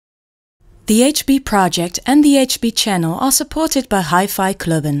The HB project and the HB channel are supported by Hi-Fi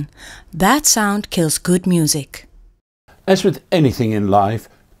Clubben. Bad sound kills good music. As with anything in life,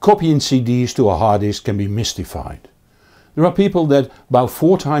 copying CDs to a hard disk can be mystified. There are people that bow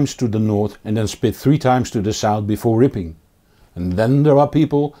 4 times to the north and then spit 3 times to the south before ripping. And then there are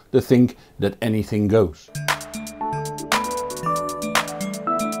people that think that anything goes.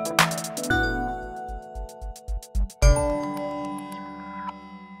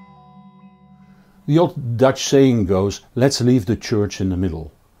 The old Dutch saying goes, let's leave the church in the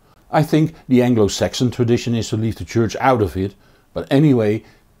middle. I think the Anglo-Saxon tradition is to leave the church out of it, but anyway,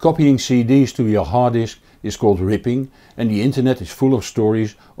 copying CDs to your hard disk is called ripping, and the internet is full of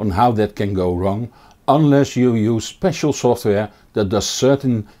stories on how that can go wrong, unless you use special software that does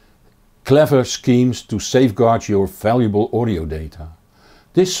certain clever schemes to safeguard your valuable audio data.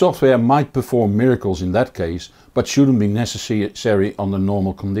 This software might perform miracles in that case, but shouldn't be necessary under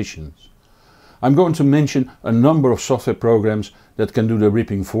normal conditions. I'm going to mention a number of software programs that can do the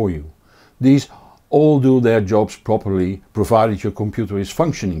ripping for you. These all do their jobs properly, provided your computer is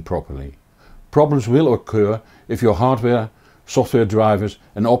functioning properly. Problems will occur if your hardware, software drivers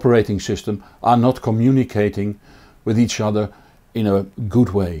and operating system are not communicating with each other in a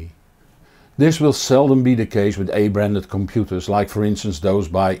good way. This will seldom be the case with A-branded computers, like for instance those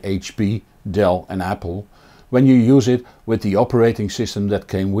by HP, Dell and Apple, when you use it with the operating system that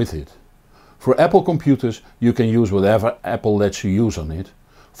came with it. For Apple computers you can use whatever Apple lets you use on it.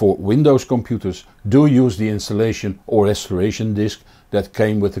 For Windows computers, do use the installation or restoration disk that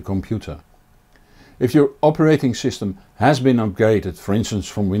came with the computer. If your operating system has been upgraded, for instance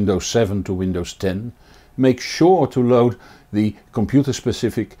from Windows 7 to Windows 10, make sure to load the computer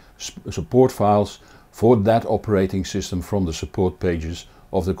specific support files for that operating system from the support pages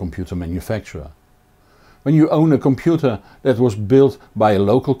of the computer manufacturer. When you own a computer that was built by a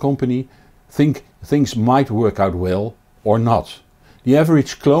local company, think things might work out well or not. The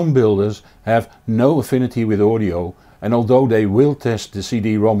average clone builders have no affinity with audio, and although they will test the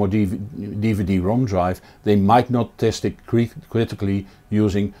CD-ROM or DVD-ROM drive, they might not test it critically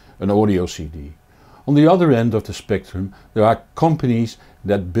using an audio CD. On the other end of the spectrum, there are companies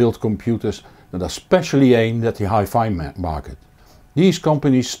that build computers that are specially aimed at the hi-fi market. These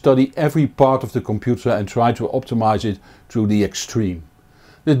companies study every part of the computer and try to optimize it to the extreme.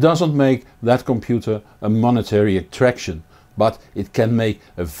 This doesn't make that computer a monetary attraction, but it can make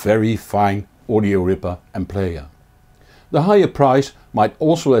a very fine audio ripper and player. The higher price might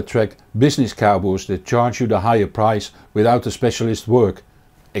also attract business cowboys that charge you the higher price without the specialist work,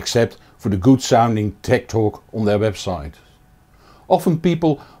 except for the good sounding tech talk on their website. Often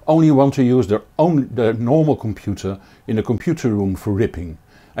people only want to use their normal computer in the computer room for ripping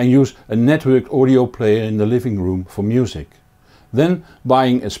and use a networked audio player in the living room for music. Then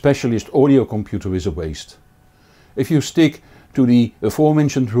buying a specialist audio computer is a waste. If you stick to the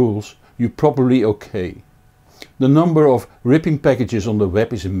aforementioned rules, you're probably okay. The number of ripping packages on the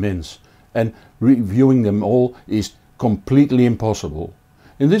web is immense, and reviewing them all is completely impossible.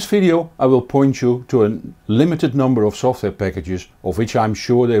 In this video I will point you to a limited number of software packages, of which I'm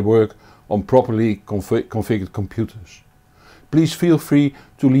sure they work on properly configured computers. Please feel free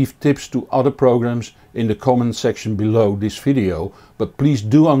to leave tips to other programs in the comment section below this video, but please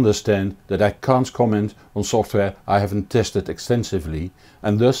do understand that I can't comment on software I haven't tested extensively,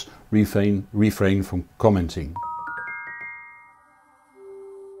 and thus refrain from commenting.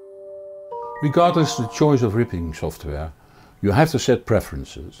 Regardless of the choice of ripping software, you have to set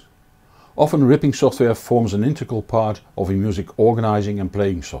preferences. Often ripping software forms an integral part of a music organizing and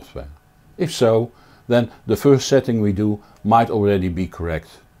playing software. If so, then the first setting we do might already be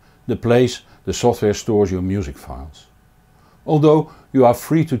correct: the place the software stores your music files. Although you are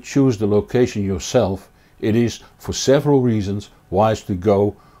free to choose the location yourself, it is for several reasons wise to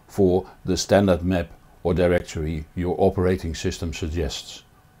go for the standard map or directory your operating system suggests.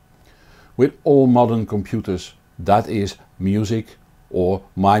 With all modern computers, that is music or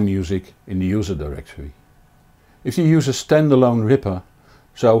my music in the user directory. If you use a standalone ripper,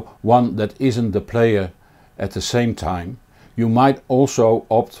 so one that isn't the player at the same time, you might also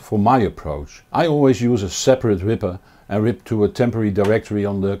opt for my approach. I always use a separate ripper and rip to a temporary directory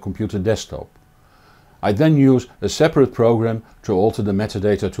on the computer desktop. I then use a separate program to alter the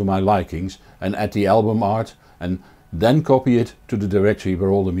metadata to my likings and add the album art, and then copy it to the directory where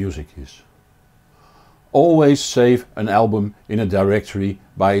all the music is. Always save an album in a directory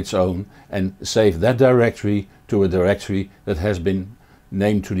by its own and save that directory to a directory that has been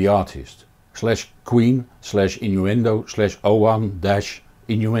named to the artist.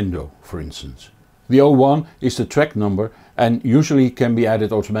 /Queen/innuendo/01-innuendo for instance. The 01 is the track number and usually can be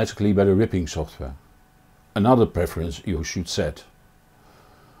added automatically by the ripping software. Another preference you should set.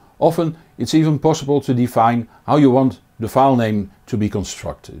 Often it's even possible to define how you want the file name to be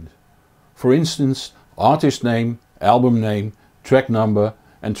constructed. For instance, artist name, album name, track number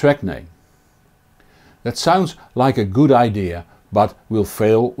and track name. That sounds like a good idea, but will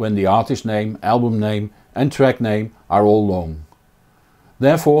fail when the artist name, album name and track name are all long.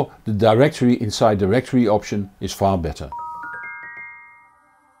 Therefore, the directory inside directory option is far better.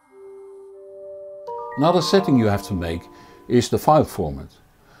 Another setting you have to make is the file format.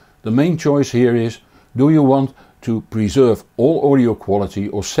 The main choice here is, do you want to preserve all audio quality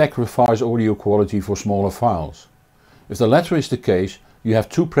or sacrifice audio quality for smaller files? If the latter is the case, you have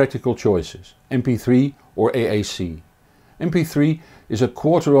two practical choices, MP3 or AAC. MP3 is a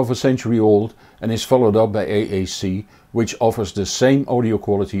quarter of a century old and is followed up by AAC, which offers the same audio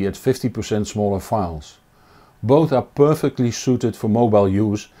quality at 50% smaller files. Both are perfectly suited for mobile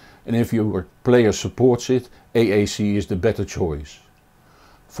use, and if your player supports it, AAC is the better choice.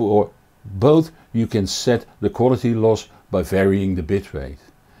 For both you can set the quality loss by varying the bitrate.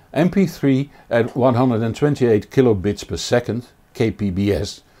 MP3 at 128 kilobits per second,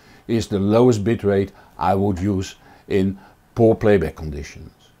 kbps, is the lowest bitrate I would use in poor playback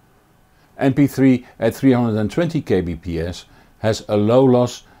conditions. MP3 at 320 kbps has a low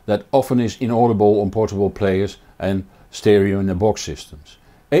loss that often is inaudible on portable players and stereo in the box systems.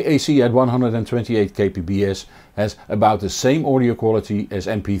 AAC at 128 kbps has about the same audio quality as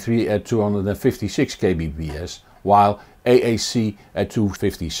MP3 at 256 kbps, while AAC at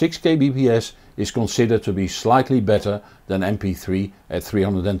 256 kbps is considered to be slightly better than MP3 at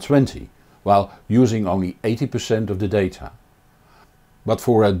 320, while using only 80% of the data. But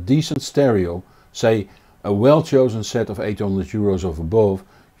for a decent stereo, say a well-chosen set of €800 or above,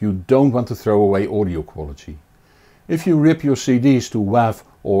 you don't want to throw away audio quality. If you rip your CDs to WAV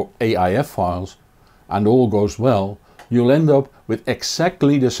or AIF files and all goes well, you'll end up with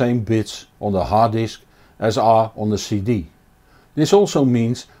exactly the same bits on the hard disk as are on the CD. This also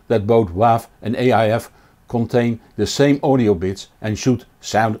means that both WAV and AIF contain the same audio bits and should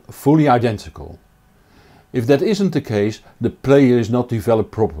sound fully identical. If that isn't the case, the player is not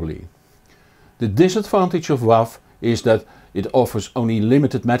developed properly. The disadvantage of WAV is that it offers only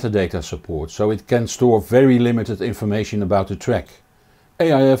limited metadata support, so it can store very limited information about the track.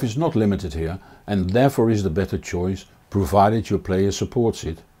 AIF is not limited here and therefore is the better choice, provided your player supports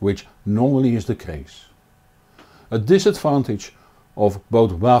it, which normally is the case. A disadvantage of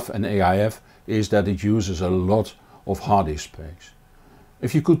both WAV and AIF is that it uses a lot of hard disk space.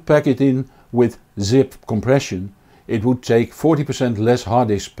 If you could pack it in with zip compression, it would take 40% less hard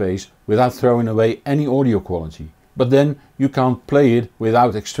disk space without throwing away any audio quality, but then you can't play it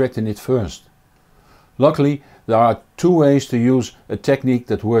without extracting it first. Luckily, there are two ways to use a technique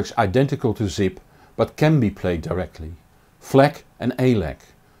that works identical to zip but can be played directly: FLAC and ALAC.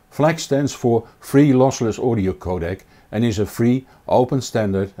 FLAC stands for Free Lossless Audio Codec and is a free, open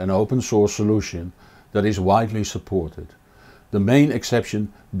standard and open source solution that is widely supported, the main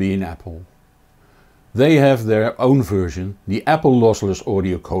exception being Apple. They have their own version, the Apple Lossless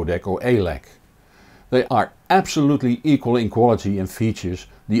Audio Codec or ALAC. They are absolutely equal in quality and features.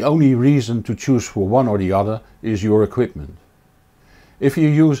 The only reason to choose for one or the other is your equipment. If you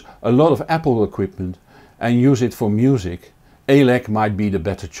use a lot of Apple equipment and use it for music, ALAC might be the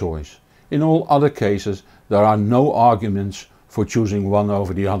better choice. In all other cases there are no arguments for choosing one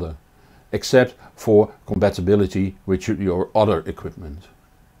over the other, except for compatibility with your other equipment.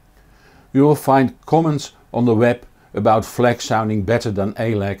 You will find comments on the web about FLAC sounding better than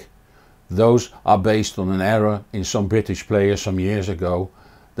ALAC. Those are based on an error in some British player some years ago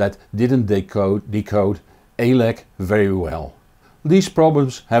that didn't decode ALAC very well. These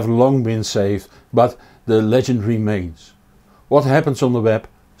problems have long been saved, but the legend remains. What happens on the web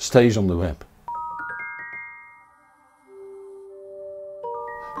stays on the web.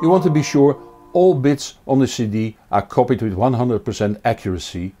 You want to be sure all bits on the CD are copied with 100%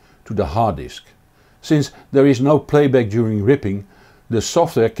 accuracy to the hard disk. Since there is no playback during ripping, the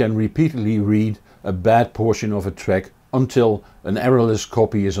software can repeatedly read a bad portion of a track until an errorless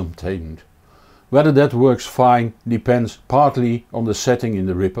copy is obtained. Whether that works fine depends partly on the setting in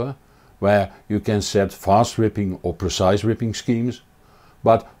the ripper, where you can set fast ripping or precise ripping schemes,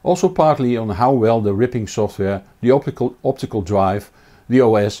 but also partly on how well the ripping software, the optical drive, the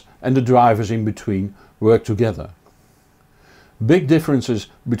OS and the drivers in between work together. Big differences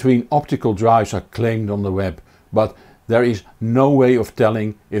between optical drives are claimed on the web, but there is no way of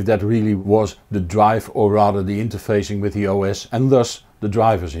telling if that really was the drive or rather the interfacing with the OS and thus the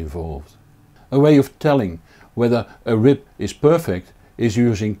drivers involved. A way of telling whether a rip is perfect is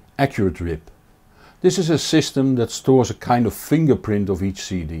using accurate rip. This is a system that stores a kind of fingerprint of each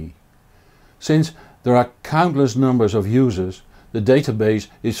CD. Since there are countless numbers of users, the database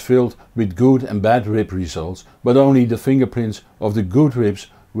is filled with good and bad rip results, but only the fingerprints of the good rips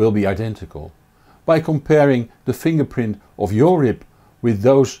will be identical. By comparing the fingerprint of your rip with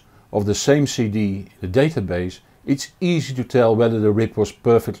those of the same CD in the database, it's easy to tell whether the rip was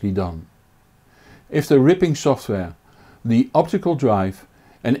perfectly done. If the ripping software, the optical drive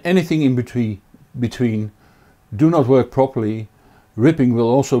and anything in between do not work properly, ripping will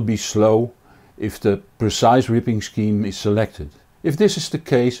also be slow if the precise ripping scheme is selected. If this is the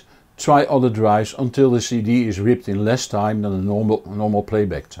case, try other drives until the CD is ripped in less time than the normal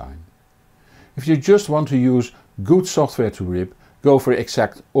playback time. If you just want to use good software to rip, go for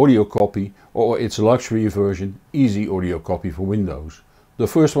Exact Audio Copy or its luxury version Easy Audio Copy for Windows. The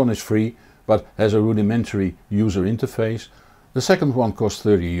first one is free but has a rudimentary user interface. The second one costs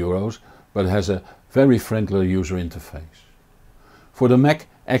 €30 but has a very friendly user interface. For the Mac,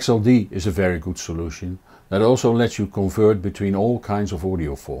 XLD is a very good solution that also lets you convert between all kinds of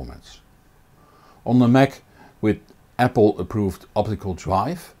audio formats. On the Mac with Apple approved optical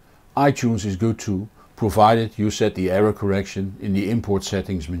drive, iTunes is good too, provided you set the error correction in the import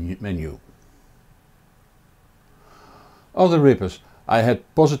settings menu. Other rippers I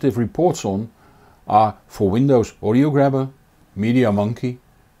had positive reports on are for Windows Audio Grabber, Media Monkey,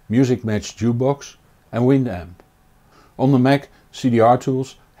 Music Match Jukebox and Winamp. On the Mac, CDR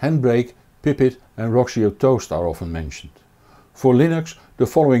Tools, Handbrake, Pipit and Roxio Toast are often mentioned. For Linux, the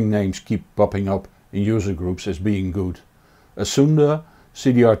following names keep popping up in user groups as being good: Asunda,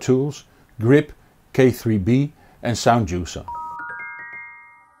 CDR Tools, Grip, K3B and SoundJuicer.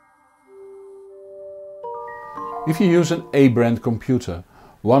 If you use an A-brand computer,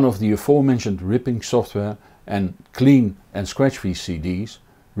 one of the aforementioned ripping software and clean and scratch-free CDs,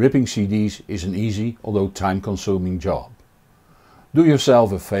 ripping CDs is an easy although time-consuming job. Do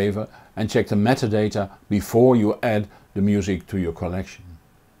yourself a favor and check the metadata before you add the music to your collection.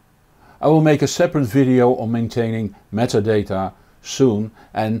 I will make a separate video on maintaining metadata soon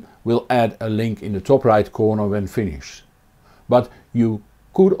and will add a link in the top right corner when finished. But you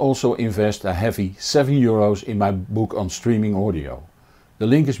could also invest a heavy €7 in my book on streaming audio. The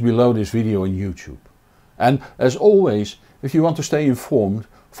link is below this video on YouTube. And as always, if you want to stay informed,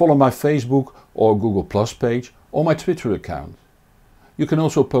 follow my Facebook or Google Plus page or my Twitter account. You can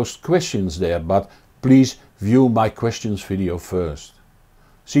also post questions there, but please view my questions video first.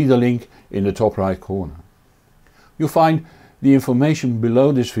 See the link in the top right corner. You'll find the information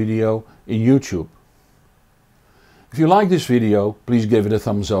below this video in YouTube. If you like this video, please give it a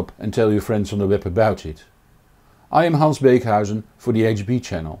thumbs up and tell your friends on the web about it. I am Hans Beekhuizen for the HB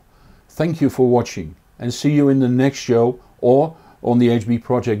channel. Thank you for watching and see you in the next show or on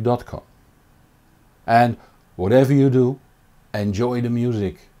thehbproject.com. And whatever you do, enjoy the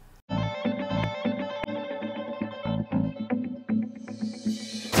music.